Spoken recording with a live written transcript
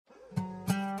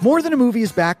More Than a Movie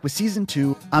is back with Season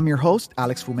 2. I'm your host,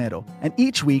 Alex Fumero, and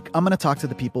each week I'm going to talk to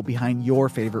the people behind your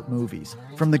favorite movies.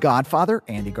 From The Godfather,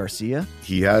 Andy Garcia.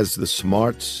 He has the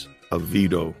smarts of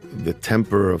Vito, the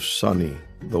temper of Sonny,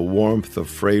 the warmth of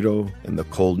Fredo, and the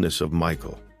coldness of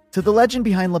Michael. To the legend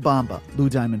behind La Bamba, Lou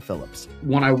Diamond Phillips.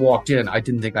 When I walked in, I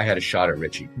didn't think I had a shot at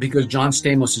Richie because John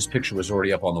Stamos' picture was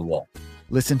already up on the wall.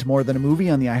 Listen to More Than a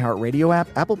Movie on the iHeartRadio app,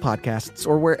 Apple Podcasts,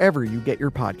 or wherever you get your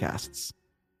podcasts.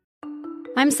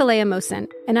 I'm Saleha Mohsen,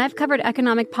 and I've covered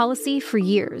economic policy for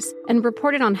years and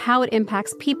reported on how it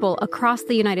impacts people across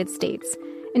the United States.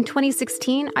 In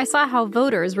 2016, I saw how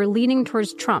voters were leaning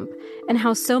towards Trump and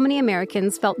how so many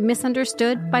Americans felt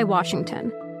misunderstood by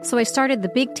Washington. So I started The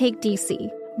Big Take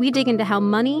DC. We dig into how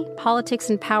money, politics,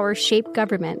 and power shape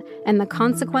government and the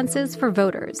consequences for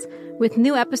voters. With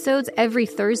new episodes every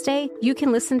Thursday, you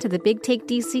can listen to The Big Take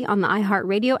DC on the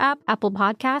iHeartRadio app, Apple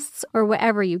Podcasts, or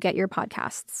wherever you get your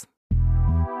podcasts.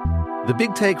 The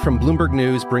Big Take from Bloomberg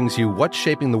News brings you what's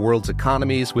shaping the world's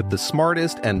economies with the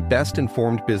smartest and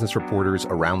best-informed business reporters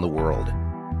around the world.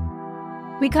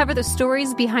 We cover the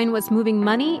stories behind what's moving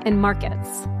money and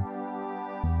markets.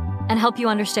 And help you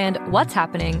understand what's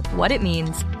happening, what it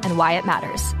means, and why it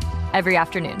matters. Every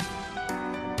afternoon.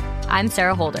 I'm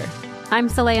Sarah Holder. I'm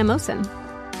Saleha Mohsen.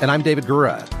 And I'm David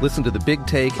Gura. Listen to The Big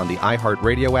Take on the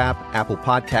iHeartRadio app, Apple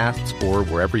Podcasts, or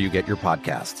wherever you get your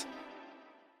podcasts.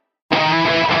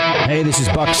 Hey, this is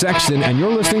Buck Sexton, and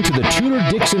you're listening to the Tudor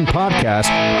Dixon podcast,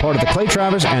 part of the Clay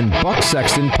Travis and Buck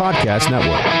Sexton Podcast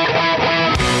Network.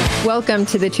 Welcome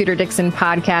to the Tudor Dixon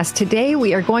podcast. Today,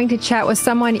 we are going to chat with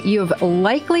someone you've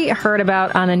likely heard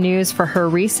about on the news for her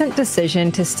recent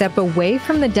decision to step away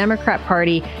from the Democrat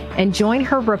Party and join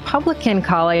her Republican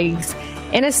colleagues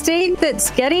in a state that's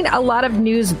getting a lot of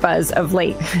news buzz of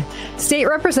late. State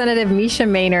Representative Mesha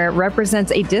Mainor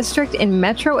represents a district in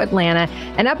Metro Atlanta,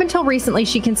 and up until recently,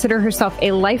 she considered herself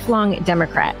a lifelong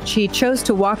Democrat. She chose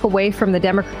to walk away from the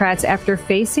Democrats after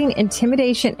facing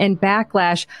intimidation and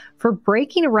backlash for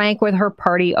breaking rank with her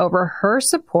party over her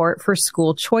support for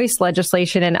school choice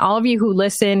legislation. And all of you who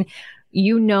listen,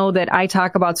 you know that I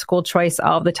talk about school choice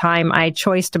all the time. I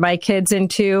choiced my kids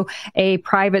into a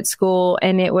private school,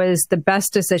 and it was the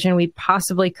best decision we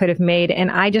possibly could have made.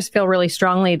 And I just feel really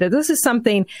strongly that this is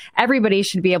something everybody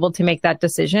should be able to make that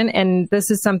decision. And this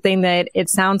is something that it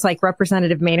sounds like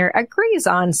Representative Mainor agrees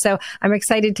on. So I'm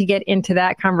excited to get into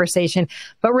that conversation.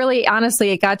 But really, honestly,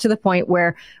 it got to the point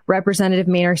where Representative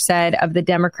Mainor said of the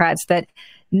Democrats that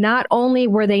not only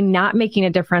were they not making a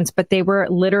difference, but they were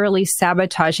literally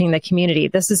sabotaging the community.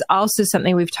 This is also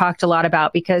something we've talked a lot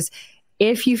about, because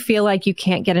if you feel like you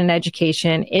can't get an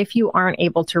education, if you aren't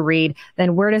able to read,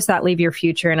 then where does that leave your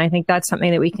future? And I think that's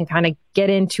something that we can kind of get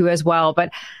into as well.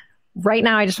 But right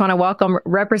now, I just want to welcome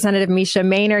Representative Mesha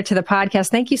Mainor to the podcast.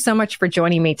 Thank you so much for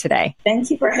joining me today. Thank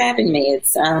you for having me.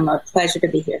 It's a pleasure to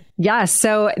be here. Yes.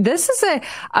 So this is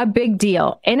a big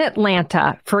deal in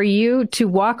Atlanta for you to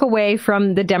walk away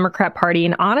from the Democrat Party.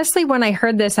 And honestly, when I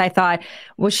heard this, I thought,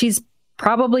 well, she's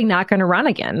probably not going to run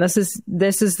again. This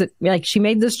is like, she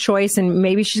made this choice and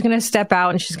maybe she's going to step out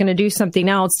and she's going to do something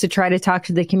else to try to talk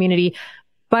to the community.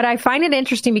 But I find it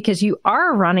interesting because you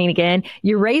are running again.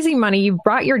 You're raising money. You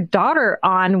brought your daughter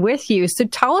on with you. So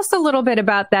tell us a little bit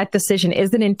about that decision.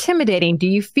 Is it intimidating? Do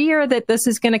you fear that this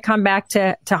is going to come back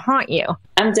to haunt you?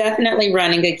 I'm definitely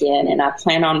running again, and I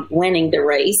plan on winning the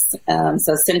race.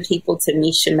 So send people to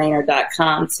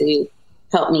MeshaMainor.com to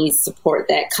help me support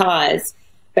that cause.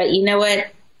 But you know what?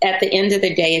 At the end of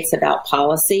the day, it's about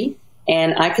policy.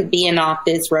 And I could be in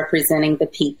office representing the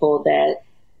people that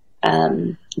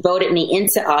voted me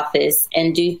into office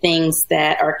and do things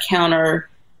that are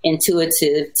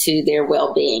counterintuitive to their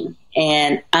well-being.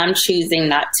 And I'm choosing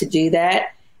not to do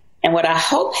that. And what I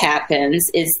hope happens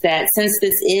is that since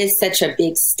this is such a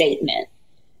big statement,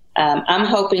 I'm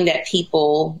hoping that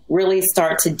people really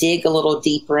start to dig a little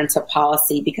deeper into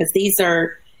policy, because these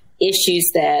are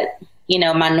issues that, you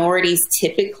know, minorities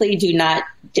typically do not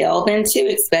delve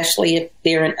into, especially if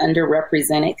they're in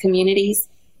underrepresented communities.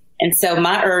 And so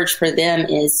my urge for them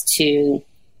is to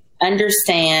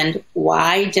understand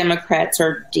why Democrats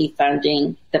are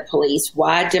defunding the police,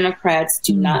 why Democrats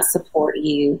do not support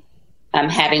you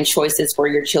having choices for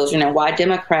your children, and why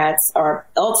Democrats are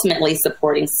ultimately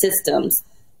supporting systems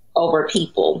over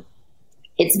people.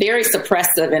 It's very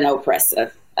suppressive and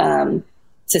oppressive, to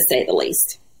say the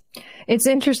least. It's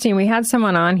interesting. We had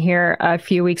someone on here a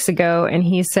few weeks ago, and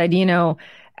he said, you know,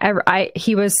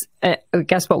 he was, I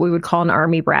guess, what we would call an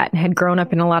army brat, and had grown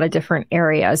up in a lot of different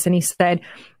areas. And he said,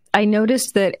 I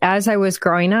noticed that as I was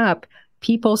growing up,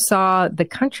 people saw the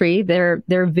country,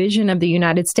 their vision of the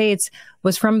United States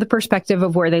was from the perspective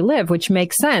of where they live, which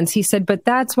makes sense. He said, but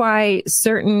that's why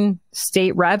certain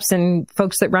state reps and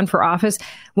folks that run for office,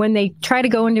 when they try to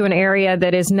go into an area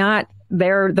that is not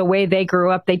the way they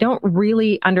grew up, they don't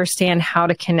really understand how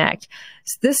to connect.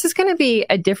 So this is going to be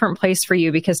a different place for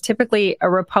you, because typically a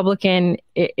Republican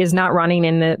is not running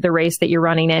in the race that you're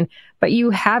running in, but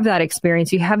you have that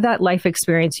experience. You have that life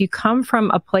experience. You come from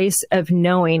a place of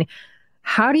knowing.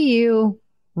 How do you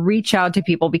reach out to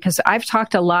people? Because I've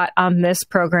talked a lot on this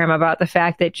program about the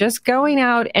fact that just going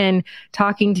out and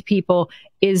talking to people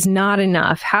is not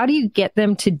enough. How do you get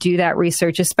them to do that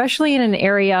research, especially in an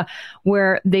area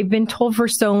where they've been told for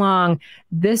so long,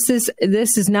 this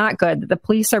is not good, that the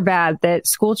police are bad, that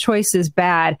school choice is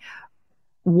bad?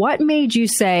 What made you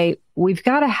say, we've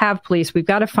got to have police, we've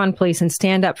got to fund police and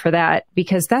stand up for that?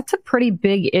 Because that's a pretty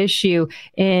big issue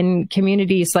in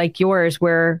communities like yours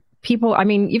where people, I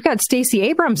mean, you've got Stacey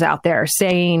Abrams out there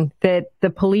saying that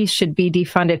the police should be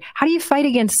defunded. How do you fight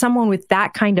against someone with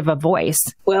that kind of a voice?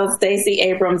 Well, Stacey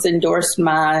Abrams endorsed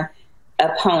my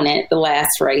opponent the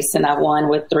last race, and I won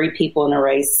with 3 people in the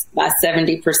race by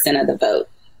 70% of the vote.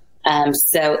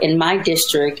 So in my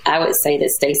district, I would say that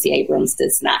Stacey Abrams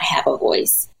does not have a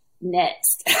voice.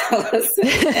 Next. I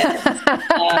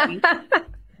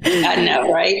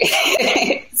know, right?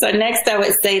 So next, I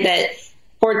would say that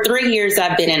for 3 years,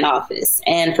 I've been in office,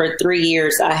 and for 3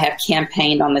 years, I have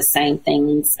campaigned on the same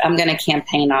things I'm going to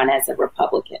campaign on as a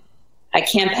Republican. I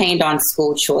campaigned on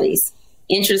school choice.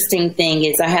 Interesting thing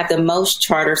is I have the most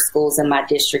charter schools in my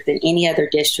district than any other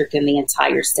district in the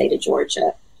entire state of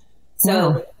Georgia.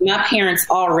 So my parents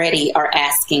already are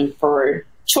asking for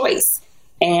choice,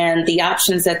 and the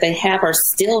options that they have are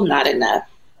still not enough.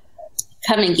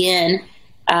 Coming in,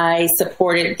 I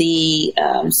supported the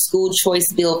school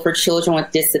choice bill for children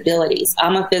with disabilities.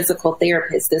 I'm a physical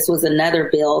therapist. This was another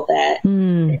bill that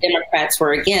the Democrats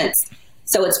were against.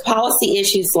 So it's policy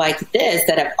issues like this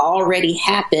that have already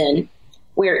happened,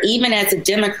 where even as a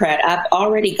Democrat, I've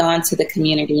already gone to the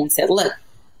community and said, look,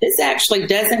 this actually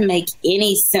doesn't make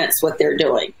any sense what they're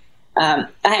doing. I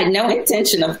had no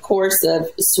intention, of course, of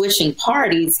switching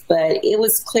parties, but it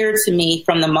was clear to me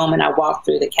from the moment I walked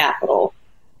through the Capitol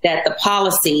that the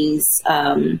policies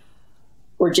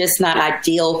were just not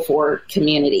ideal for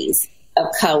communities of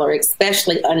color,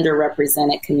 especially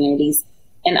underrepresented communities.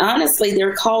 And honestly,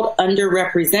 they're called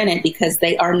underrepresented because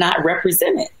they are not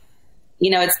represented. You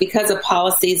know, it's because of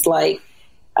policies like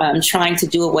trying to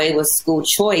do away with school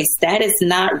choice. That is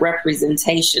not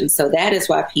representation. So that is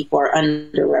why people are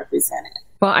underrepresented.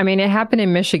 Well, I mean, it happened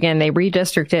in Michigan. They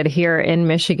redistricted here in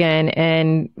Michigan,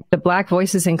 and the Black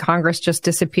voices in Congress just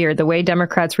disappeared. The way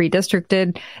Democrats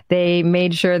redistricted, they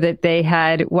made sure that they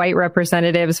had white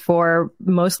representatives for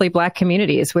mostly Black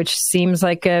communities, which seems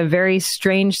like a very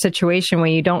strange situation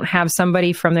when you don't have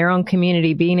somebody from their own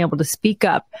community being able to speak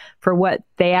up for what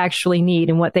they actually need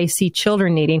and what they see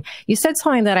children needing. You said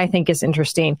something that I think is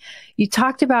interesting. You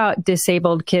talked about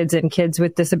disabled kids and kids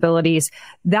with disabilities.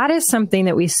 That is something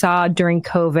that we saw during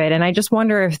COVID. And I just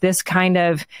wonder if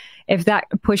if that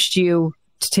pushed you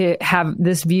to have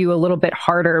this view a little bit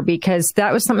harder, because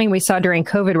that was something we saw during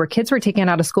COVID where kids were taken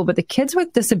out of school, but the kids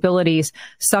with disabilities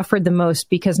suffered the most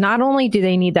because not only do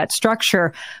they need that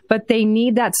structure, but they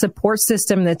need that support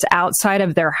system that's outside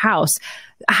of their house.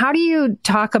 How do you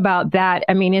talk about that?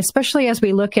 I mean, especially as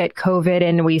we look at COVID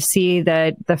and we see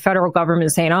that the federal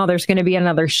government saying, oh, there's going to be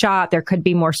another shot. There could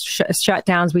be more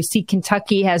shutdowns. We see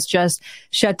Kentucky has just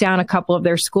shut down a couple of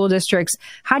their school districts.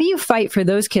 How do you fight for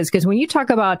those kids? Because when you talk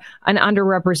about an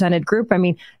underrepresented group, I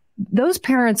mean, those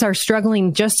parents are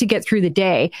struggling just to get through the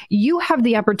day. You have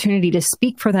the opportunity to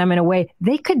speak for them in a way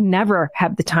they could never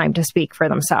have the time to speak for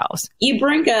themselves. You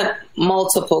bring up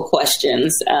multiple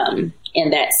questions in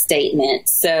that statement.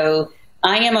 So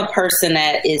I am a person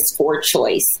that is for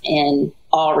choice in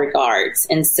all regards.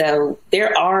 And so there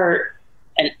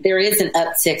is an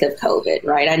uptick of COVID,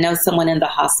 right? I know someone in the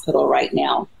hospital right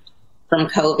now from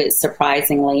COVID,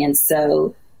 surprisingly. And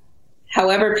so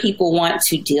however people want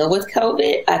to deal with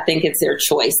COVID, I think it's their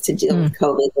choice to deal with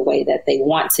COVID the way that they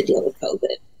want to deal with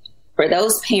COVID. For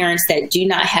those parents that do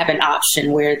not have an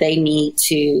option where they need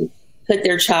to put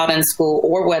their child in school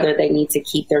or whether they need to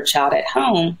keep their child at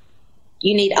home,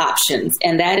 you need options.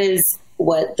 And that is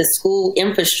what the school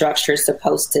infrastructure is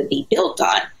supposed to be built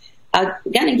on. I'm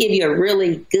going to give you a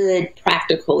really good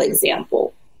practical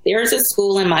example. There's a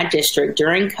school in my district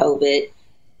during COVID.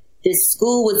 This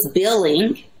school was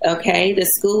billing,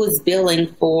 the school was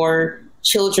billing for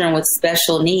children with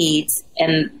special needs,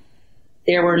 and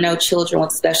there were no children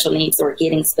with special needs or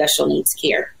getting special needs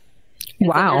care.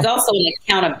 Wow. There's also an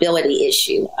accountability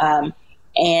issue.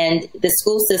 And the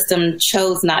school system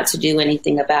chose not to do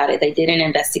anything about it. They did an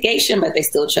investigation, but they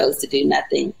still chose to do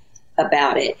nothing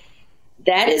about it.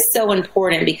 That is so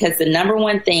important because the number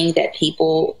one thing that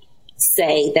people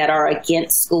say that are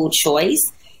against school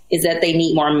choice is that they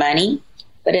need more money.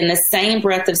 But in the same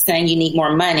breath of saying you need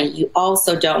more money, you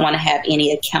also don't want to have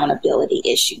any accountability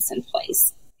issues in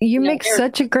place. You make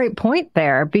such a great point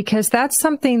there, because that's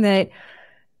something that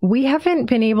we haven't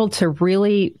been able to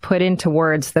really put into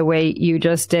words the way you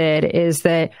just did, is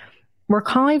that we're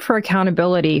calling for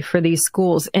accountability for these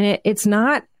schools. And it's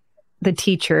not the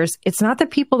teachers. It's not the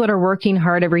people that are working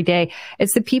hard every day.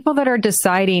 It's the people that are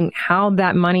deciding how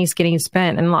that money's getting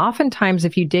spent. And oftentimes,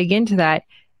 if you dig into that,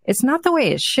 it's not the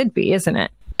way it should be, isn't it?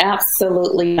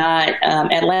 Absolutely not.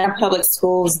 Atlanta Public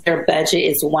Schools, their budget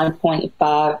is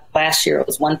 1.5. Last year, it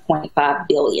was $1.5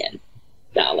 billion.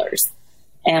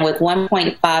 And with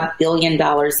 $1.5 billion,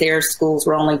 their schools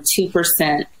were only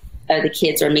 2% of the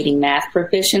kids are meeting math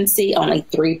proficiency. Only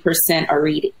 3% are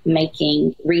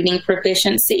making reading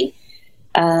proficiency.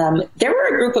 There were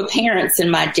a group of parents in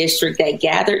my district that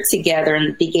gathered together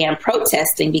and began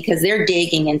protesting because they're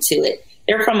digging into it.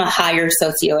 They're from a higher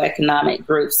socioeconomic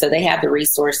group, so they have the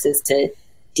resources to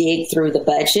dig through the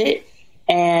budget.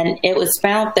 And it was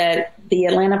found that the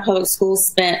Atlanta Public Schools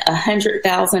spent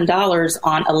 $100,000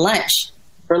 on a lunch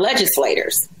for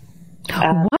legislators.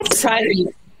 What?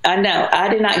 I know. I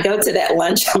did not go to that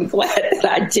lunch. I'm glad that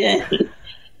I didn't.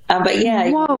 But yeah,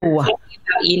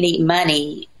 you need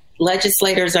money.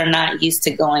 Legislators are not used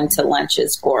to going to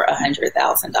lunches for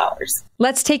 $100,000.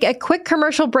 Let's take a quick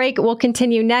commercial break. We'll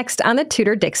continue next on the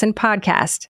Tudor Dixon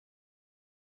podcast.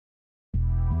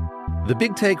 The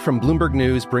Big Take from Bloomberg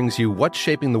News brings you what's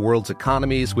shaping the world's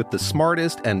economies with the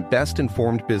smartest and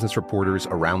best-informed business reporters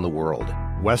around the world.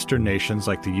 Western nations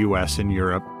like the U.S. and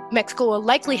Europe. Mexico will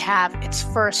likely have its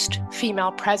first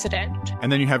female president.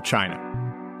 And then you have China.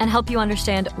 And help you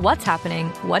understand what's happening,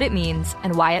 what it means,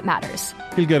 and why it matters.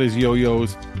 He'll get his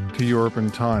yo-yos to Europe in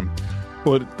time.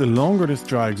 But the longer this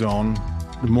drags on,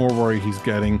 the more worry he's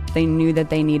getting. They knew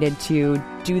that they needed to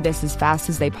do this as fast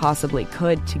as they possibly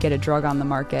could to get a drug on the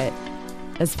market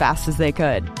as fast as they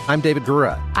could. I'm David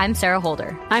Gura. I'm Sarah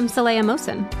Holder. I'm Saleha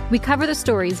Mohsen. We cover the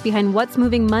stories behind what's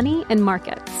moving money and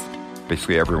markets.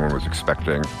 Basically, everyone was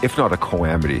expecting, if not a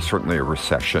calamity, certainly a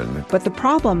recession. But the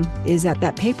problem is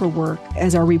that paperwork,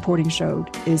 as our reporting showed,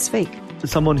 is fake. As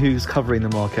someone who's covering the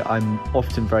market, I'm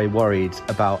often very worried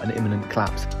about an imminent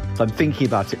collapse. So I'm thinking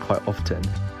about it quite often.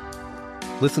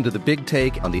 Listen to The Big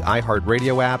Take on the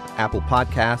iHeartRadio app, Apple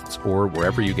Podcasts, or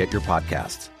wherever you get your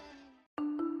podcasts.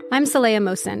 I'm Saleha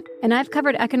Mohsen, and I've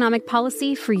covered economic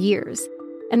policy for years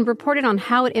and reported on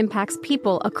how it impacts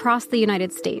people across the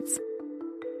United States.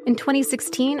 In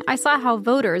 2016, I saw how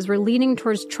voters were leaning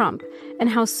towards Trump and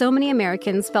how so many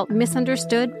Americans felt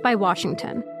misunderstood by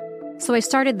Washington. So I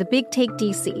started the Big Take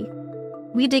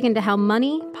DC. We dig into how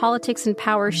money, politics, and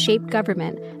power shape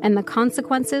government and the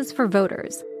consequences for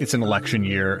voters. It's an election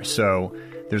year, so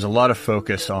there's a lot of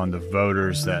focus on the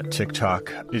voters that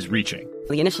TikTok is reaching.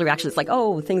 The initial reaction is like,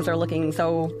 oh, things are looking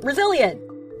so resilient.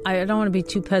 I don't want to be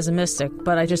too pessimistic,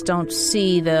 but I just don't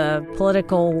see the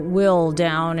political will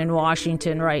down in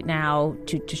Washington right now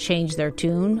to change their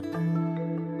tune.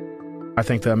 I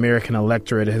think the American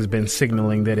electorate has been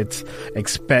signaling that it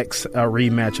expects a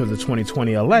rematch of the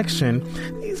 2020 election.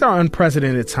 These are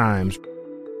unprecedented times.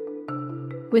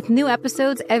 With new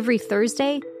episodes every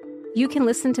Thursday, you can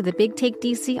listen to the Big Take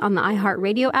DC on the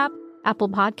iHeartRadio app, Apple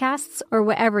Podcasts, or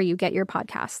wherever you get your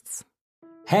podcasts.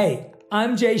 Hey,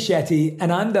 I'm Jay Shetty,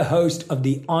 and I'm the host of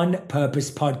the On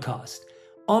Purpose podcast.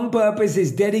 On Purpose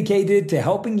is dedicated to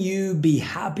helping you be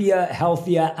happier,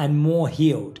 healthier, and more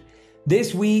healed.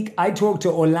 This week, I talked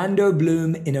to Orlando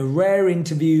Bloom in a rare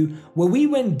interview where we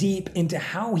went deep into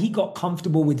how he got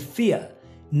comfortable with fear,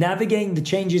 navigating the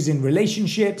changes in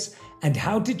relationships, and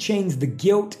how to change the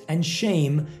guilt and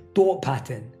shame thought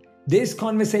pattern. This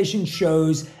conversation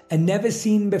shows a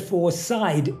never-seen-before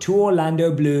side to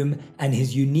Orlando Bloom and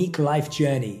his unique life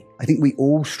journey. I think we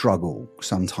all struggle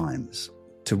sometimes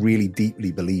to really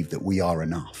deeply believe that we are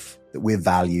enough, that we're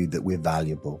valued, that we're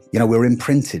valuable. You know, we're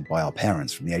imprinted by our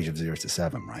parents from the age of 0 to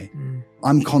 7, right?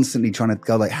 I'm constantly trying to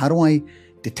go like, how do I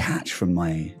detach from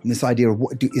this idea of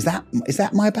is that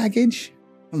my baggage?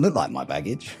 It doesn't look like my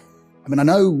baggage. I mean, I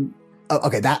know,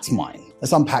 okay, that's mine.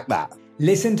 Let's unpack that.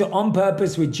 Listen to On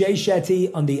Purpose with Jay Shetty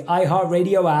on the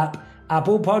iHeartRadio app,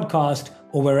 Apple Podcast,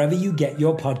 or wherever you get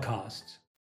your podcasts.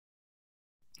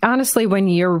 honestly, when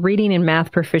your reading and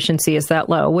math proficiency is that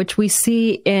low, which we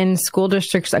see in school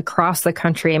districts across the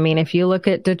country. I mean, if you look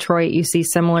at Detroit, you see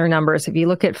similar numbers. If you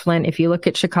look at Flint, if you look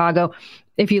at Chicago,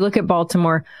 if you look at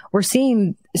Baltimore, we're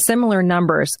seeing similar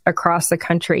numbers across the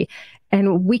country.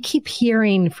 And we keep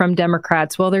hearing from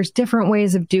Democrats, well, there's different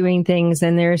ways of doing things.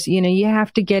 And there's, you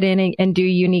have to get in and do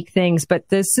unique things. But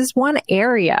this is one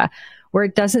area where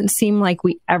it doesn't seem like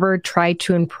we ever try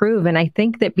to improve. And I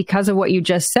think that because of what you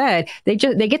just said, they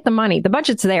get the money. The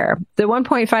budget's there. The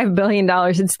 $1.5 billion,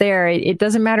 it's there. It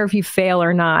doesn't matter if you fail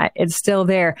or not. It's still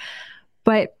there.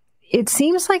 But it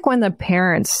seems like when the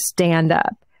parents stand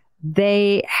up,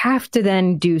 they have to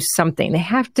then do something. They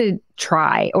have to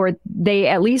try, or they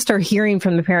at least are hearing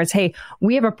from the parents, hey,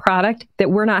 we have a product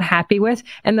that we're not happy with,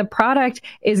 and the product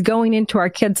is going into our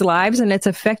kids' lives and it's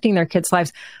affecting their kids'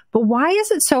 lives. But why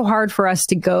is it so hard for us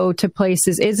to go to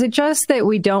places? Is it just that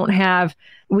we don't have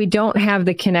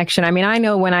the connection? I mean, I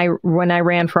know when I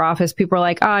ran for office, people were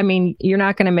like, oh, I mean, you're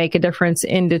not going to make a difference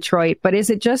in Detroit. But is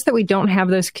it just that we don't have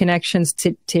those connections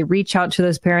to reach out to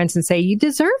those parents and say, you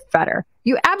deserve better?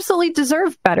 You absolutely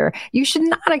deserve better. You should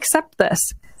not accept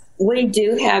this. We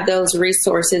do have those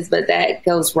resources, but that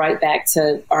goes right back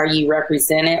to, are you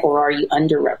represented or are you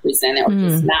underrepresented or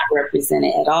just not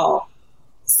represented at all?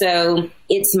 So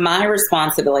it's my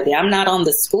responsibility. I'm not on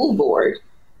the school board,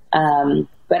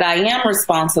 but I am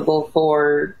responsible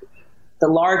for the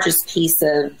largest piece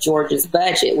of Georgia's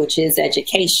budget, which is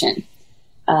education.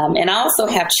 And I also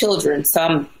have children, so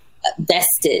I'm a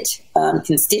vested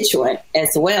constituent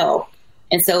as well.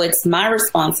 And so it's my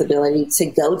responsibility to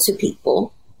go to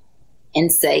people and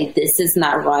say, this is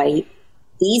not right.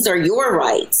 These are your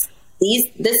rights.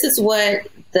 This is what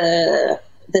the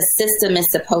system is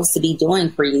supposed to be doing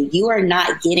for you. You are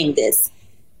not getting this.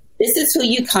 This is who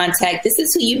you contact. This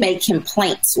is who you make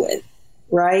complaints with,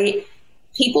 right?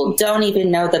 People don't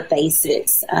even know the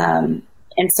basics. And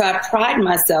so I pride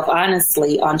myself,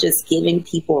 honestly, on just giving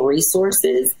people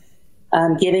resources,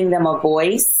 giving them a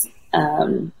voice.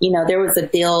 There was a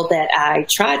bill that I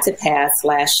tried to pass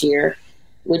last year,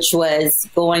 which was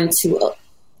going to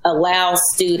allow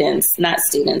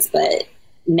but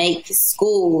make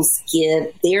schools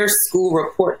give their school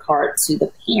report card to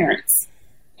the parents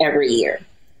every year.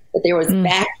 But there was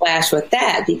backlash with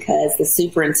that because the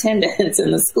superintendents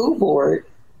and the school board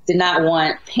did not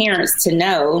want parents to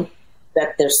know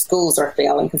that their schools are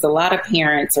failing, because a lot of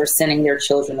parents are sending their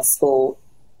children to school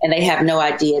and they have no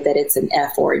idea that it's an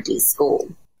F or a D school.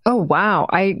 Oh, wow.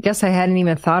 I guess I hadn't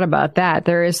even thought about that.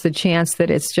 There is the chance that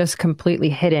it's just completely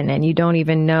hidden and you don't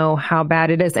even know how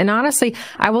bad it is. And honestly,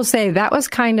 I will say that was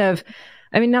kind of,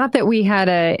 I mean, not that we had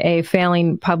a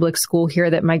failing public school here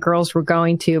that my girls were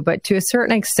going to, but to a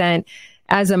certain extent,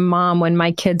 as a mom, when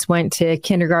my kids went to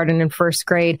kindergarten and first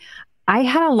grade, I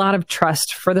had a lot of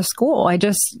trust for the school. I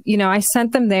just, I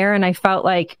sent them there and I felt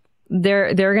like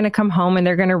they're going to come home and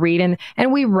they're going to read.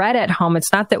 And we read at home.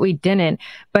 It's not that we didn't.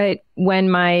 But when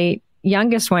my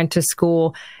youngest went to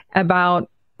school, about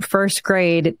first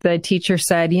grade, the teacher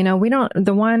said,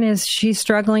 she's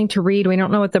struggling to read. We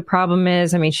don't know what the problem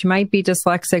is. I mean, she might be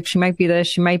dyslexic. She might be this,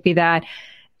 she might be that.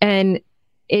 And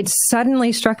it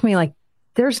suddenly struck me like,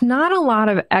 there's not a lot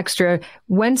of extra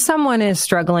when someone is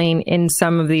struggling in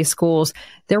some of these schools.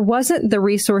 There wasn't the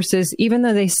resources, even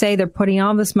though they say they're putting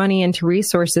all this money into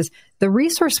resources. The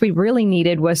resource we really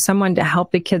needed was someone to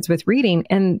help the kids with reading.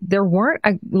 And there weren't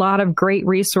a lot of great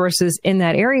resources in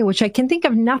that area, which I can think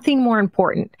of nothing more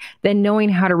important than knowing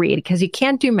how to read, because you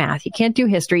can't do math, you can't do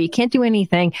history, you can't do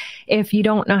anything if you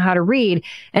don't know how to read.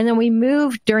 And then we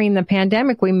moved during the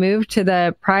pandemic, we moved to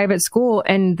the private school,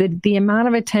 and the amount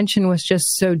of attention was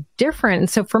just so different. And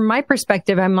so from my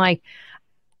perspective, I'm like,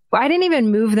 I didn't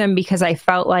even move them because I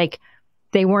felt like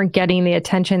they weren't getting the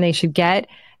attention they should get.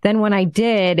 Then when I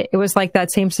did, it was like that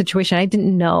same situation. I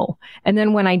didn't know. And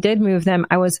then when I did move them,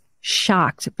 I was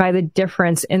shocked by the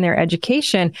difference in their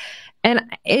education. And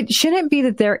it shouldn't be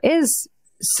that there is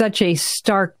such a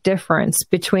stark difference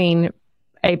between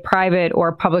a private or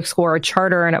a public school or a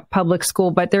charter and a public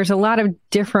school, but there's a lot of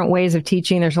different ways of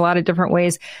teaching. There's a lot of different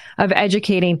ways of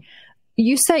educating.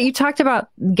 You talked about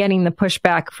getting the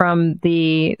pushback from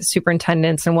the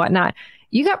superintendents and whatnot.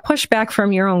 You got pushback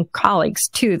from your own colleagues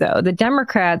too, though. The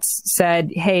Democrats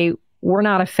said, hey, we're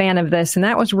not a fan of this. And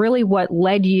that was really what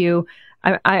led you,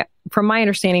 from my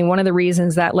understanding, one of the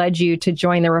reasons that led you to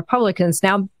join the Republicans.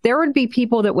 Now, there would be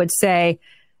people that would say,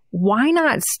 why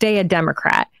not stay a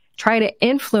Democrat? Try to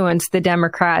influence the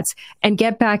Democrats and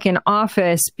get back in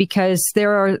office, because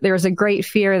there's a great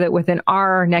fear that with an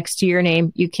R next to your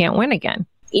name, you can't win again.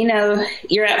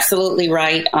 You're absolutely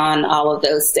right on all of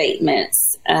those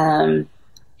statements. And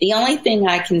The only thing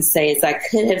I can say is I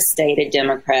could have stayed a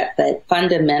Democrat, but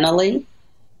fundamentally,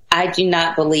 I do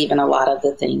not believe in a lot of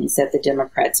the things that the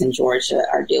Democrats in Georgia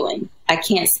are doing. I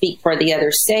can't speak for the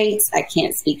other states. I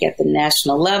can't speak at the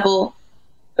national level.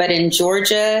 But in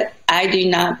Georgia, I do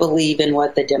not believe in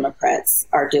what the Democrats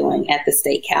are doing at the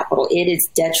state capitol. It is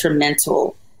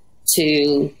detrimental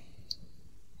to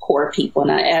poor people.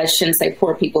 And I shouldn't say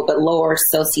poor people, but lower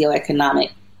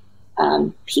socioeconomic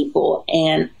people.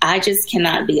 And I just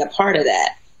cannot be a part of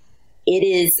that.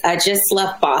 I just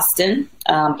left Boston.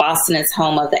 Boston is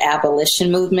home of the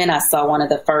abolition movement. I saw one of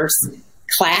the first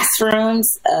classrooms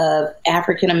of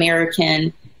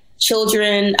African-American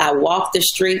children. I walked the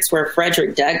streets where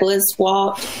Frederick Douglass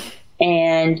walked.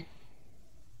 And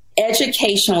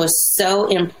education was so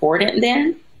important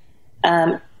then.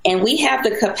 And we have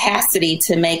the capacity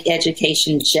to make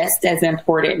education just as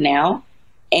important now.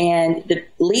 And the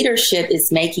leadership is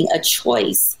making a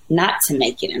choice not to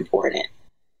make it important.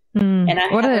 And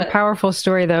what a powerful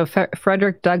story, though.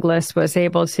 Frederick Douglass was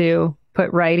able to put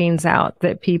writings out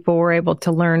that people were able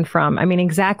to learn from. I mean,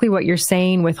 exactly what you're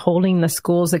saying with holding the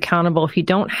schools accountable. If you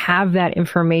don't have that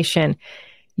information,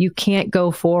 you can't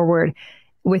go forward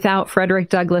without Frederick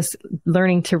Douglass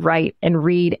learning to write and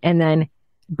read and then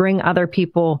bring other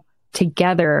people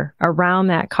together around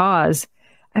that cause.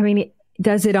 I mean,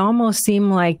 does it almost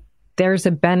seem like there's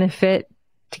a benefit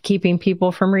to keeping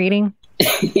people from reading?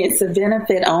 It's a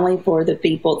benefit only for the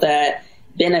people that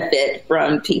benefit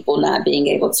from people not being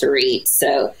able to read.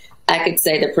 So I could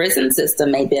say the prison system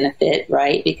may benefit,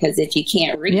 right? Because if you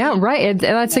can't read. Yeah, right.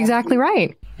 That's exactly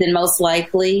right. Then most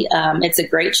likely it's a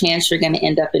great chance you're going to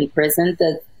end up in prison.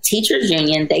 The teachers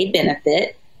union, they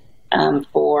benefit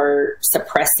for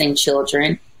suppressing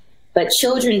children. But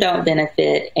children don't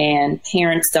benefit, and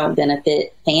parents don't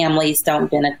benefit, families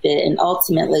don't benefit, and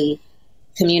ultimately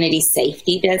community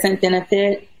safety doesn't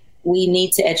benefit. We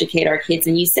need to educate our kids.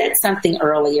 And you said something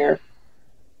earlier.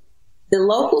 The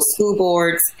local school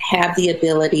boards have the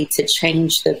ability to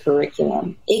change the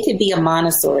curriculum. It could be a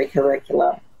Montessori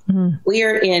curriculum. Mm-hmm. We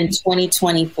are in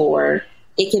 2024.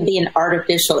 It could be an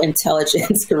artificial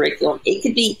intelligence curriculum. It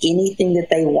could be anything that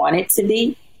they want it to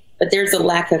be. But there's a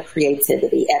lack of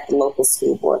creativity at the local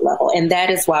school board level. And that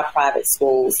is why private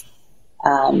schools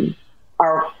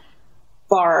are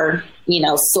far,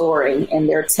 soaring in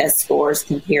their test scores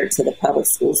compared to the public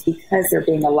schools, because they're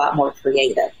being a lot more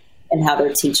creative in how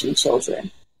they're teaching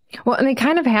children. Well, and they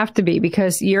kind of have to be,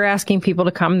 because you're asking people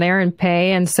to come there and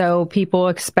pay. And so people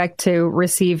expect to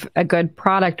receive a good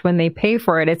product when they pay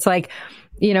for it. It's like,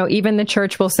 even the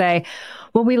church will say,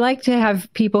 well, we like to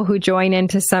have people who join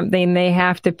into something, they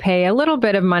have to pay a little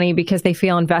bit of money because they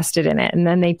feel invested in it, and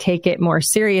then they take it more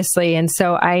seriously. And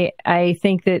so I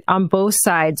think that on both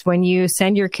sides, when you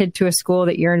send your kid to a school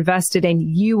that you're invested in,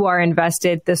 you are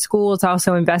invested. The school is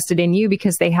also invested in you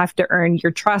because they have to earn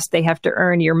your trust. They have to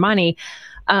earn your money.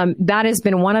 That has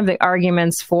been one of the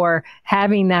arguments for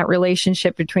having that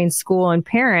relationship between school and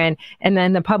parent. And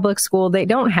then the public school, they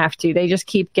don't have to. They just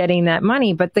keep getting that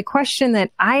money. But the question that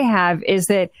I have is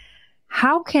that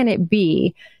how can it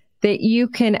be that you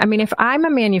can, if I'm a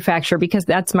manufacturer, because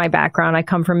that's my background, I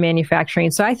come from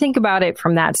manufacturing. So I think about it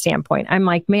from that standpoint. I'm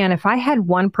like, man, if I had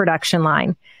one production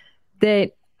line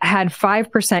that had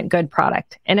 5% good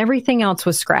product and everything else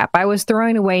was scrap, I was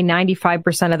throwing away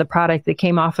 95% of the product that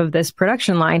came off of this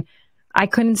production line, I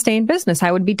couldn't stay in business.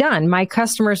 I would be done. My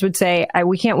customers would say,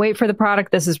 we can't wait for the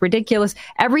product. This is ridiculous.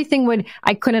 Everything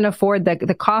I couldn't afford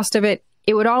the cost of it.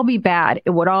 It would all be bad.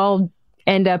 It would all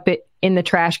end up in the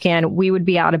trash can. We would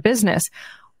be out of business.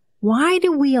 Why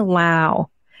do we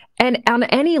allow, and on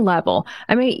any level,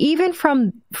 even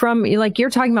from like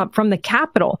you're talking about from the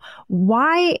Capitol,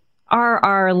 why are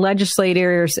our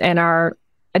legislators and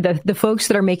the folks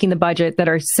that are making the budget, that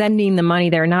are sending the money,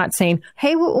 they're not saying,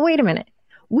 hey, wait a minute.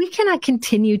 We cannot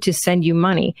continue to send you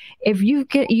money if you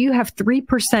have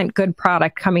 3% good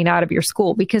product coming out of your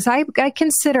school, because I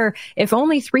consider if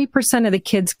only 3% of the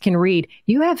kids can read,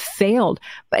 you have failed.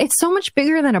 But it's so much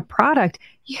bigger than a product.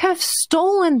 You have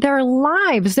stolen their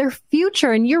lives, their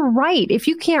future. And you're right. If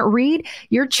you can't read,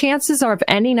 your chances are of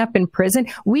ending up in prison.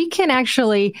 We can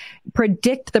actually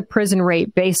predict the prison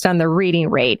rate based on the reading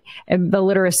rate and the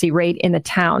literacy rate in the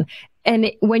town.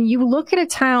 And when you look at a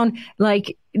town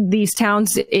like these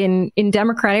towns in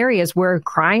Democrat areas where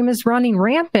crime is running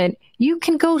rampant, you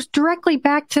can go directly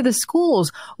back to the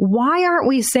schools. Why aren't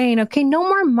we saying, okay, no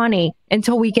more money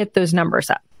until we get those numbers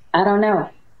up? I don't know.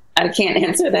 I can't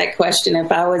answer that question.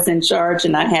 If I was in charge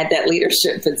and I had that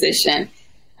leadership position,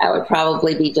 I would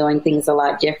probably be doing things a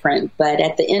lot different. But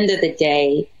at the end of the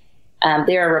day,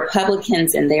 there are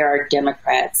Republicans and there are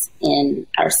Democrats in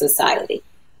our society.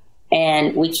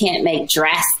 And we can't make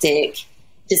drastic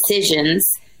decisions,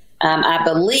 I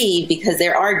believe, because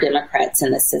there are Democrats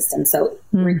in the system. So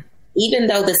even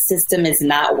though the system is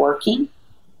not working,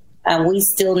 we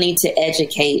still need to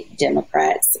educate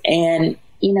Democrats. And,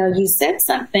 you said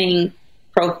something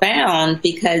profound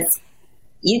because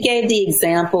you gave the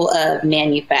example of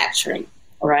manufacturing,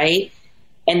 right?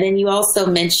 And then you also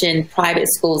mentioned private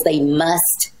schools, they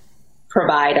must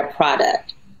provide a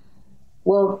product.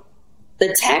 Well,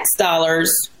 the tax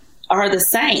dollars are the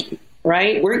same,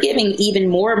 right? We're giving even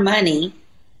more money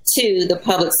to the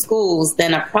public schools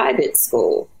than a private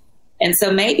school. And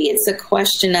so maybe it's a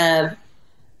question of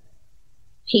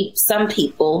some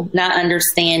people not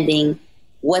understanding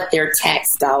what their tax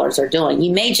dollars are doing.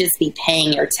 You may just be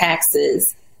paying your taxes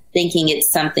thinking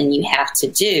it's something you have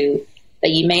to do, but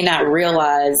you may not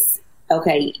realize,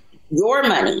 okay, your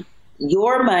money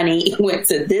went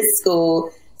to this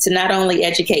school to not only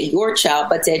educate your child,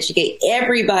 but to educate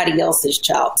everybody else's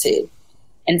child too.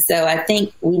 And so I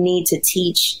think we need to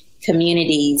teach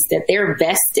communities that they're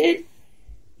vested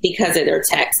because of their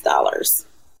tax dollars.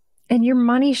 And your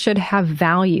money should have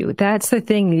value. That's the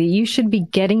thing. You should be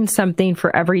getting something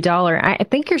for every dollar. I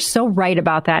think you're so right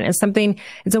about that. It's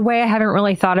a way I haven't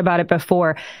really thought about it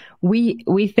before.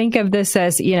 We think of this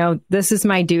as, this is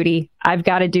my duty. I've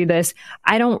got to do this.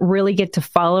 I don't really get to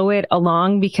follow it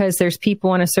along because there's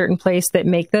people in a certain place that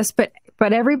make this. But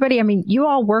everybody, you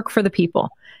all work for the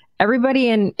people. Everybody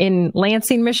in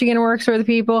Lansing, Michigan works for the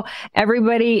people.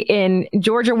 Everybody in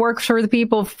Georgia works for the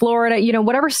people. Florida,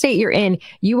 whatever state you're in,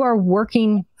 you are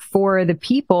working for the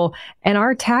people. And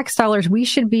our tax dollars, we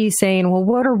should be saying, well,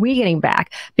 what are we getting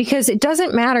back? Because it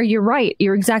doesn't matter. You're right.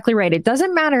 You're exactly right. It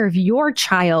doesn't matter if your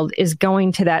child is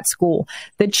going to that school.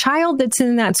 The child that's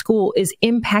in that school is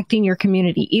impacting your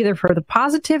community, either for the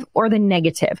positive or the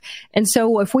negative. And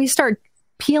so if we start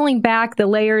peeling back the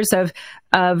layers of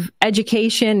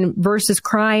education versus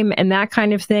crime and that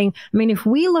kind of thing. If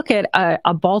we look at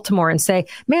a Baltimore and say,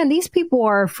 man, these people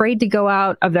are afraid to go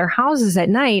out of their houses at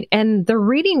night and the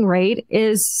reading rate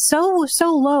is so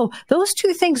low. Those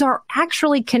two things are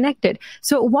actually connected.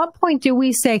 So at what point do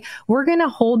we say we're going to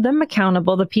hold them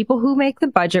accountable, the people who make the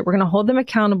budget, we're going to hold them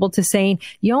accountable to saying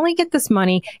you only get this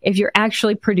money if you're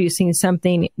actually producing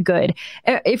something good.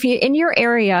 If you in your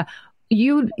area,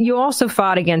 you also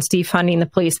fought against defunding the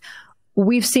police.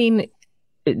 We've seen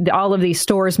all of these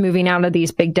stores moving out of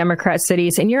these big Democrat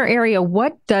cities. In your area,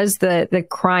 what does the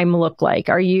crime look like?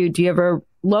 Do you have a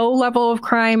low level of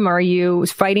crime? Are you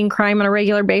fighting crime on a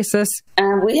regular basis?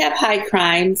 We have high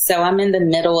crime. So I'm in the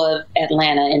middle of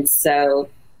Atlanta. And so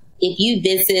if you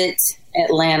visit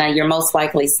Atlanta, you're most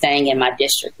likely staying in my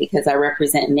district because I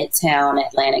represent Midtown,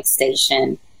 Atlantic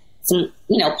Station, some,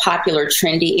 popular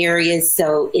trendy areas.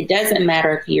 So it doesn't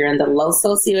matter if you're in the low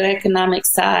socioeconomic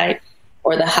side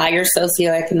or the higher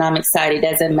socioeconomic side. It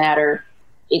doesn't matter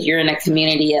if you're in a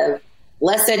community of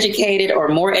less educated or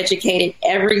more educated.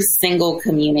 Every single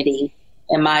community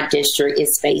in my district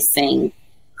is facing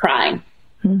crime.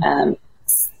 Mm-hmm.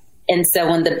 And so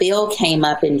when the bill came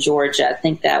up in Georgia, I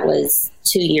think that was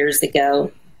 2 years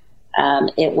ago,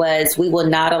 it was, we will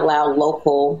not allow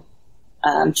local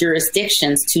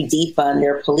jurisdictions to defund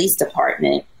their police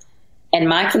department. And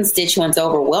my constituents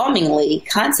overwhelmingly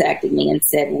contacted me and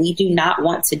said, we do not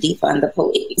want to defund the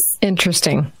police.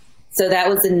 Interesting. So that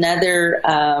was another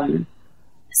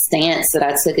stance that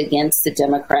I took against the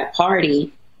Democrat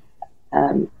Party.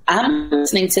 I'm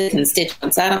listening to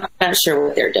constituents. I'm not sure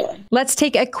what they're doing. Let's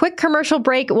take a quick commercial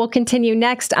break. We'll continue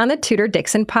next on the Tudor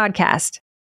Dixon podcast.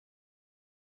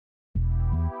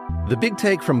 The Big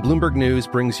Take from Bloomberg News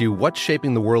brings you what's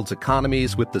shaping the world's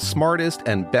economies with the smartest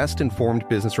and best-informed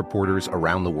business reporters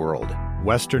around the world.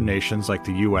 Western nations like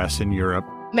the U.S. and Europe.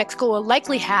 Mexico will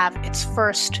likely have its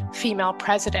first female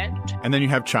president. And then you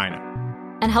have China.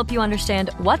 And help you understand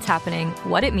what's happening,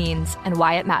 what it means, and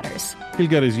why it matters. He'll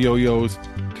get his yo-yos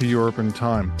to Europe in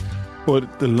time.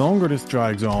 But the longer this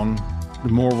drags on, the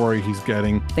more worry he's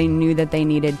getting. They knew that they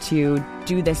needed to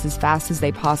do this as fast as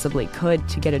they possibly could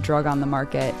to get a drug on the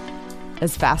market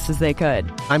as fast as they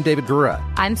could. I'm David Gura.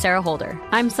 I'm Sarah Holder.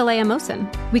 I'm Saleha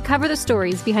Mohsen. We cover the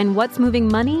stories behind what's moving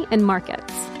money and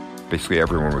markets. Basically,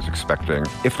 everyone was expecting,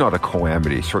 if not a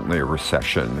calamity, certainly a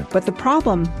recession. But the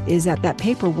problem is that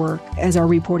paperwork, as our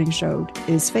reporting showed,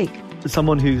 is fake. As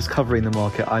someone who's covering the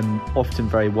market, I'm often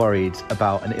very worried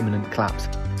about an imminent collapse.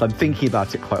 So I'm thinking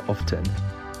about it quite often.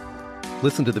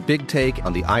 Listen to The Big Take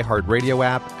on the iHeartRadio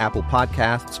app, Apple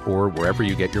Podcasts, or wherever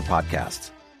you get your podcasts.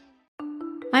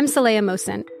 I'm Saleha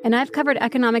Mohsen, and I've covered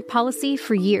economic policy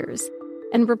for years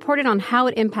and reported on how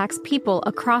it impacts people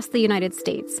across the United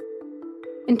States.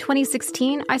 In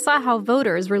 2016, I saw how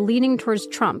voters were leaning towards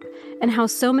Trump and how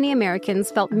so many Americans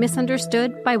felt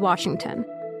misunderstood by Washington.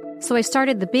 So I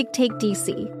started the Big Take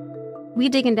DC. We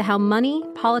dig into how money,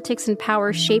 politics, and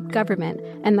power shape government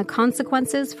and the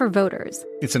consequences for voters.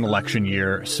 It's an election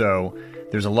year, so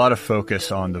there's a lot of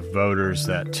focus on the voters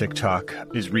that TikTok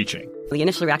is reaching. The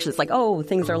initial reaction is like, oh,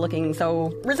 things are looking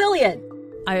so resilient.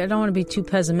 I don't want to be too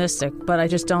pessimistic, but I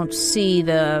just don't see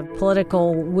the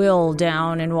political will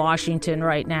down in Washington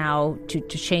right now to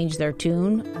change their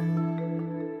tune.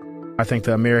 I think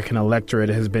the American electorate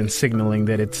has been signaling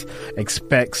that it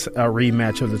expects a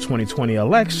rematch of the 2020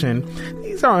 election.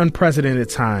 These are unprecedented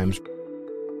times.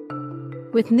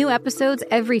 With new episodes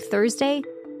every Thursday,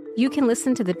 you can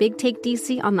listen to the Big Take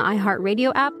DC on the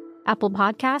iHeartRadio app, Apple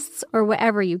Podcasts, or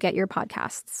wherever you get your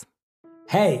podcasts.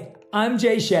 Hey, I'm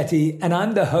Jay Shetty, and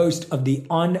I'm the host of the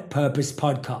On Purpose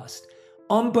podcast.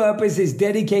 On Purpose is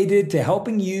dedicated to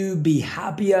helping you be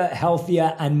happier,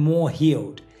 healthier, and more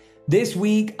healed. This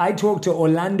week, I talked to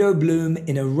Orlando Bloom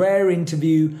in a rare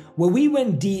interview where we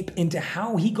went deep into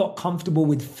how he got comfortable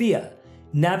with fear,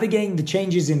 navigating the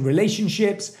changes in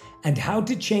relationships, and how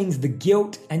to change the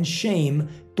guilt and shame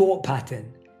thought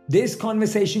pattern. This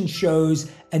conversation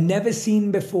shows a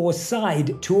never-seen-before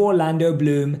side to Orlando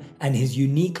Bloom and his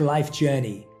unique life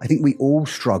journey. I think we all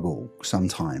struggle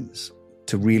sometimes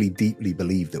to really deeply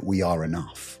believe that we are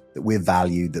enough, that we're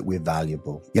valued, that we're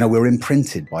valuable. You know, we're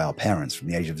imprinted by our parents from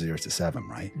the age of 0 to 7,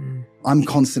 right? I'm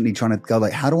constantly trying to go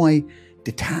like, how do I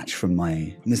detach from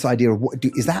this idea of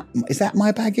is that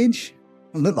my baggage?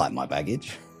 It doesn't look like my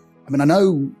baggage. I mean, I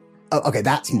know, okay,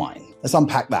 that's mine. Let's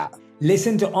unpack that.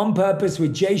 Listen to On Purpose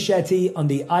with Jay Shetty on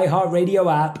the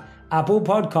iHeartRadio app, Apple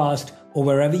Podcast, or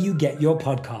wherever you get your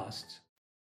podcasts.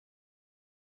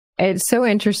 It's so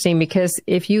interesting because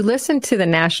if you listen to the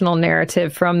national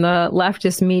narrative from the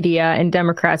leftist media and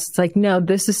Democrats, it's like, no,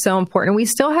 this is so important. We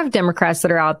still have Democrats that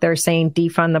are out there saying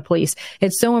defund the police.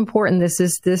 It's so important. This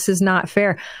is not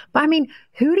fair. But I mean,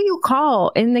 who do you call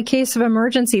in the case of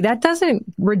emergency? That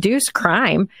doesn't reduce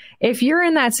crime. If you're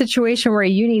in that situation where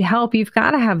you need help, you've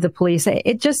got to have the police.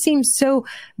 It just seems so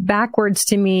backwards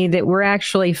to me that we're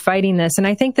actually fighting this. And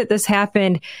I think that this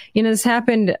happened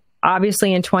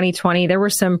obviously in 2020. There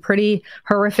were some pretty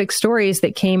horrific stories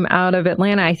that came out of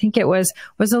Atlanta. I think it was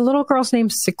a little girl's name,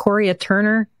 Sequoia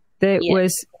Turner, Turner.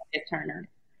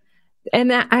 And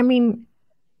that, I mean,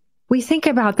 we think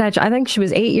about that. I think she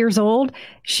was 8 years old.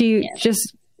 She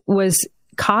just was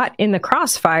caught in the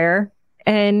crossfire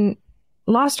and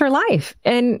lost her life.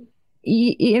 And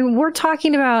we're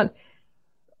talking about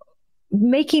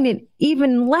making it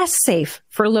even less safe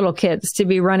for little kids to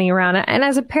be running around. And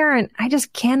as a parent, I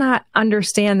just cannot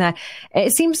understand that.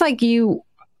 It seems like you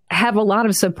have a lot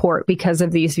of support because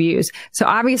of these views. So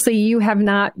obviously you have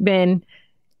not been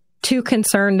too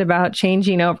concerned about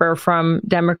changing over from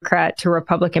Democrat to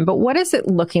Republican. But what is it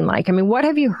looking like? I mean, what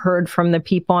have you heard from the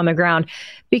people on the ground?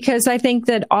 Because I think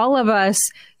that all of us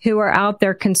who are out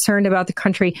there concerned about the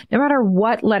country, no matter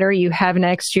what letter you have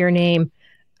next to your name,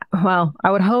 well,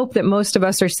 I would hope that most of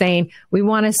us are saying we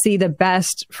want to see the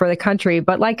best for the country.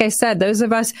 But like I said, those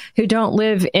of us who don't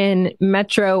live in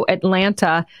Metro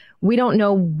Atlanta, we don't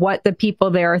know what the people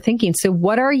there are thinking. So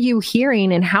what are you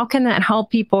hearing and how can that help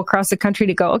people across the country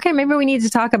to go, okay, maybe we need to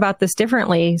talk about this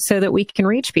differently so that we can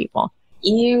reach people?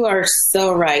 You are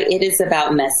so right. It is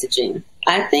about messaging.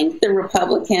 I think the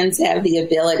Republicans have the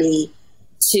ability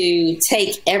to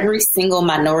take every single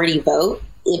minority vote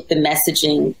if the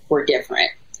messaging were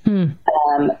different.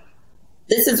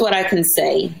 This is what I can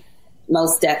say,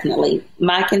 most definitely.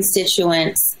 My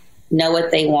constituents know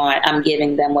what they want. I'm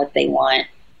giving them what they want.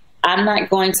 I'm not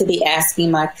going to be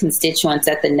asking my constituents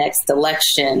at the next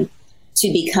election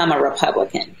to become a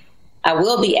Republican. I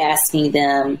will be asking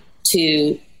them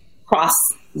to cross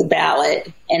the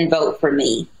ballot and vote for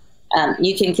me.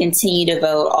 You can continue to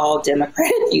vote all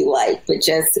Democrat if you like, but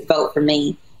just vote for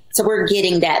me. So we're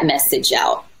getting that message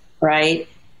out, right?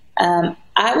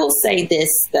 I will say this,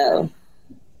 though.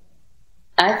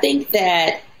 I think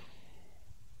that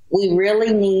we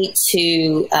really need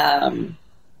to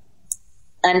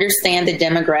understand the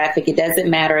demographic. It doesn't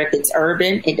matter if it's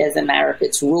urban. It doesn't matter if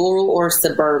it's rural or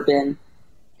suburban.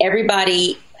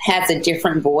 Everybody has a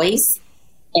different voice,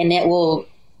 and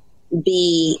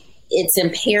it's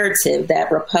imperative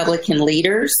that Republican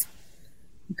leaders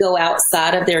go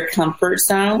outside of their comfort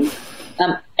zone.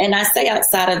 And I say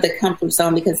outside of the comfort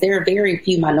zone because there are very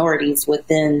few minorities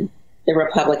within the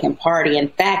Republican Party. In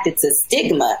fact, it's a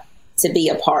stigma to be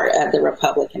a part of the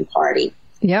Republican Party.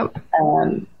 Yep.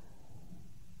 And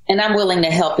I'm willing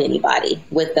to help anybody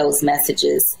with those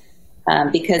messages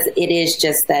because it is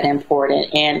just that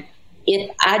important. And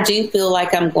if I do feel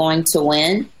like I'm going to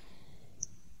win,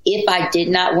 if I did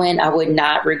not win, I would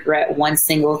not regret one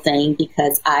single thing,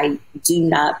 because I do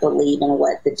not believe in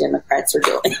what the Democrats are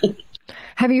doing.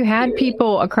 Have you had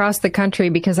people across the country,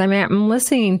 because I'm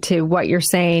listening to what you're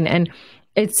saying, and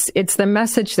it's the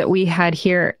message that we had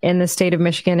here in the state of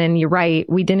Michigan, and you're right,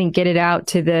 we didn't get it out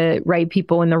to the right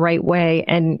people in the right way,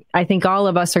 and I think all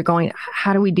of us are going,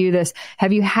 how do we do this?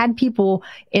 Have you had people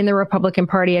in the Republican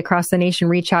Party across the nation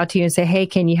reach out to you and say, hey,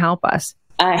 can you help us?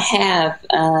 I have.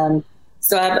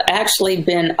 So I've actually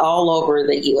been all over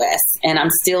the U.S., and I'm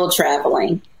still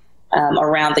traveling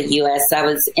around the U.S. I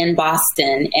was in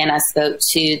Boston, and I spoke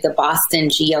to the Boston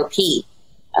GOP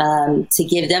to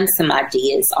give them some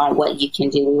ideas on what you can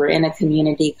do. We were in a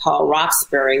community called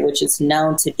Roxbury, which is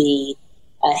known to be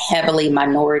a heavily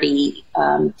minority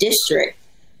district,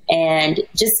 and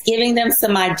just giving them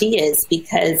some ideas,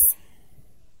 because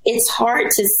it's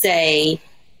hard to say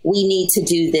we need to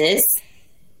do this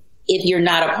if you're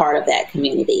not a part of that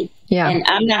community. Yeah. And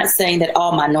I'm not saying that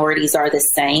all minorities are the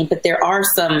same, but there are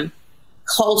some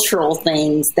cultural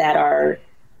things that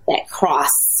cross,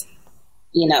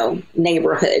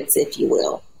 neighborhoods, if you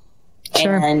will.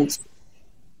 Sure. And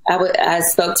I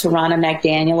spoke to Ronna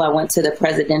McDaniel. I went to the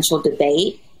presidential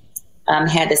debate,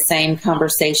 had the same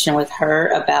conversation with her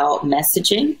about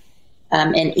messaging,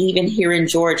 and even here in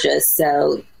Georgia.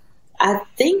 So I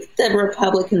think the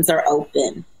Republicans are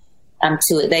open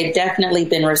to it. They've definitely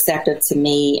been receptive to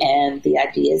me and the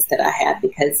ideas that I have,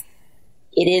 because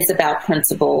it is about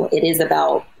principle, it is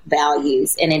about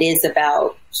values, and it is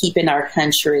about keeping our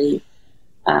country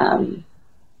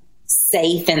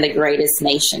safe and the greatest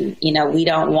nation. We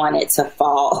don't want it to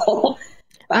fall.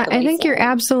 I think you're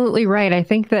absolutely right. I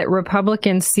think that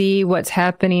Republicans see what's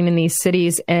happening in these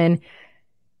cities, and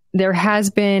there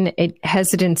has been a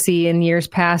hesitancy in years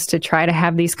past to try to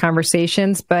have these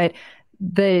conversations, but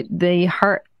the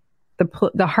heart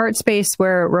space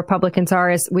where Republicans are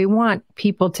is we want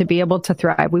people to be able to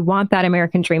thrive. We want that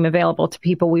American dream available to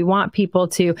people. We want people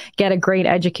to get a great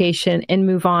education and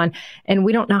move on. And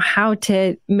we don't know how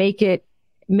to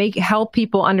help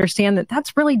people understand that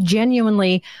that's really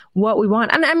genuinely what we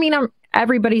want. And I mean,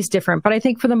 everybody's different, but I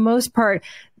think for the most part,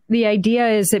 the idea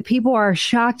is that people are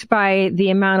shocked by the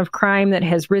amount of crime that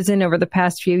has risen over the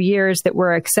past few years, that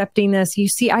we're accepting this. You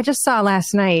see, I just saw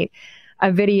last night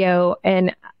a video,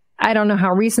 and I don't know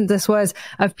how recent this was,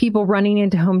 of people running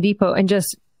into Home Depot and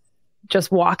just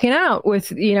walking out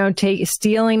with,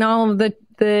 stealing all of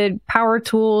the power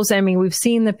tools. I mean, we've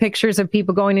seen the pictures of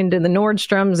people going into the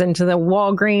Nordstroms, into the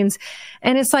Walgreens.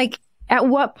 And it's like, at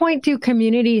what point do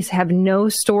communities have no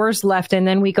stores left? And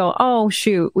then we go, oh,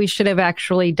 shoot, we should have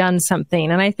actually done something.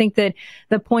 And I think that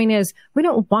the point is, we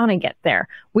don't want to get there.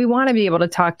 We want to be able to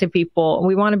talk to people.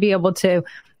 We want to be able to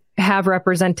have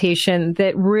representation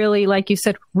that really, like you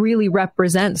said, really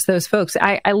represents those folks.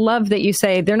 I love that you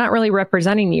say they're not really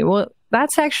representing you. Well,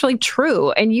 that's actually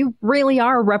true. And you really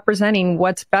are representing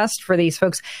what's best for these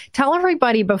folks. Tell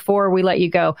everybody before we let you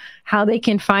go how they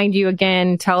can find you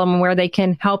again. Tell them where they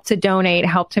can help to donate,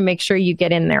 help to make sure you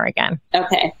get in there again.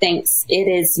 Okay, thanks. It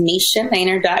is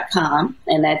MeshaMainor.com,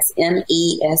 and that's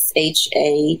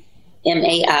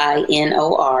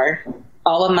MESHAMAINOR.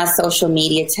 All of my social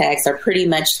media tags are pretty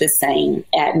much the same,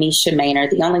 at Mesha Mainor.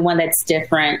 The only one that's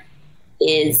different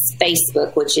is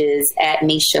Facebook, which is at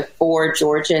Mesha for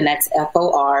Georgia, and that's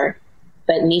FOR.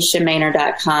 But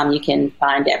MeshaMainor.com, you can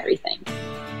find everything.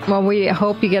 Well, we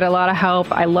hope you get a lot of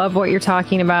help. I love what you're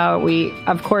talking about. We,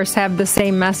 of course, have the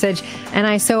same message, and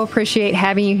I so appreciate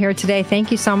having you here today. Thank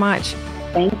you so much.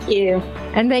 Thank you.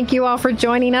 And thank you all for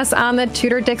joining us on the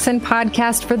Tudor Dixon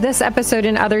podcast. For this episode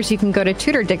and others, you can go to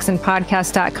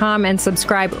TudorDixonPodcast.com and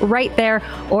subscribe right there,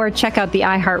 or check out the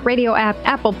iHeartRadio app,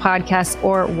 Apple Podcasts,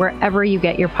 or wherever you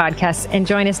get your podcasts. And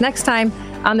join us next time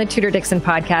on the Tudor Dixon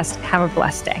podcast. Have a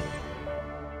blessed day.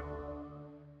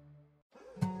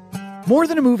 More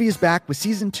Than a Movie is back with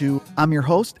Season 2. I'm your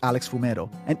host, Alex Fumero,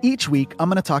 and each week I'm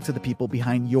going to talk to the people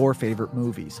behind your favorite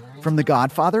movies. From The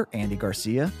Godfather, Andy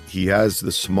Garcia. He has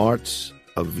the smarts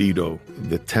of Vito,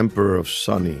 the temper of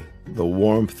Sonny, the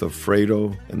warmth of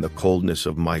Fredo, and the coldness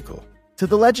of Michael. To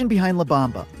the legend behind La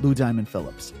Bamba, Lou Diamond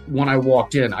Phillips. When I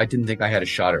walked in, I didn't think I had a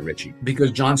shot at Richie,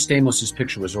 because John Stamos'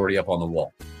 picture was already up on the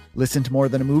wall. Listen to More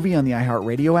Than a Movie on the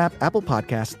iHeartRadio app, Apple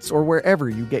Podcasts, or wherever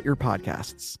you get your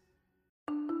podcasts.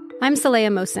 I'm Saleha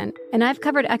Mohsen, and I've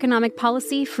covered economic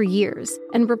policy for years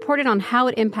and reported on how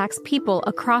it impacts people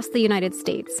across the United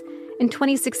States. In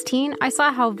 2016, I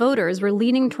saw how voters were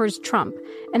leaning towards Trump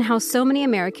and how so many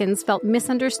Americans felt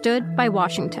misunderstood by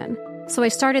Washington. So I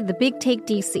started The Big Take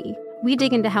DC, we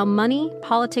dig into how money,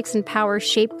 politics, and power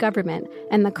shape government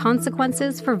and the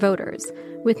consequences for voters.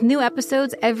 With new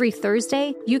episodes every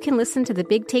Thursday, you can listen to The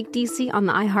Big Take DC on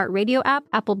the iHeartRadio app,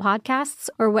 Apple Podcasts,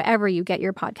 or wherever you get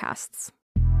your podcasts.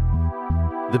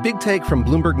 The Big Take from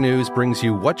Bloomberg News brings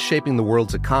you what's shaping the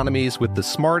world's economies with the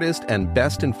smartest and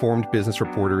best-informed business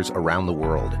reporters around the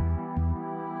world.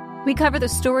 We cover the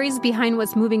stories behind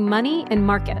what's moving money and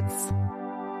markets,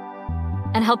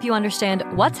 and help you understand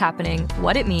what's happening,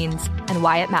 what it means, and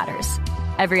why it matters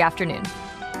every afternoon.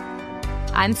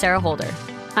 I'm Sarah Holder.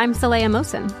 I'm Saleha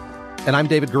Mohsin. And I'm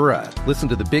David Gura. Listen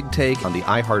to The Big Take on the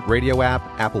iHeartRadio app,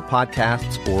 Apple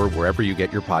Podcasts, or wherever you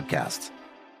get your podcasts.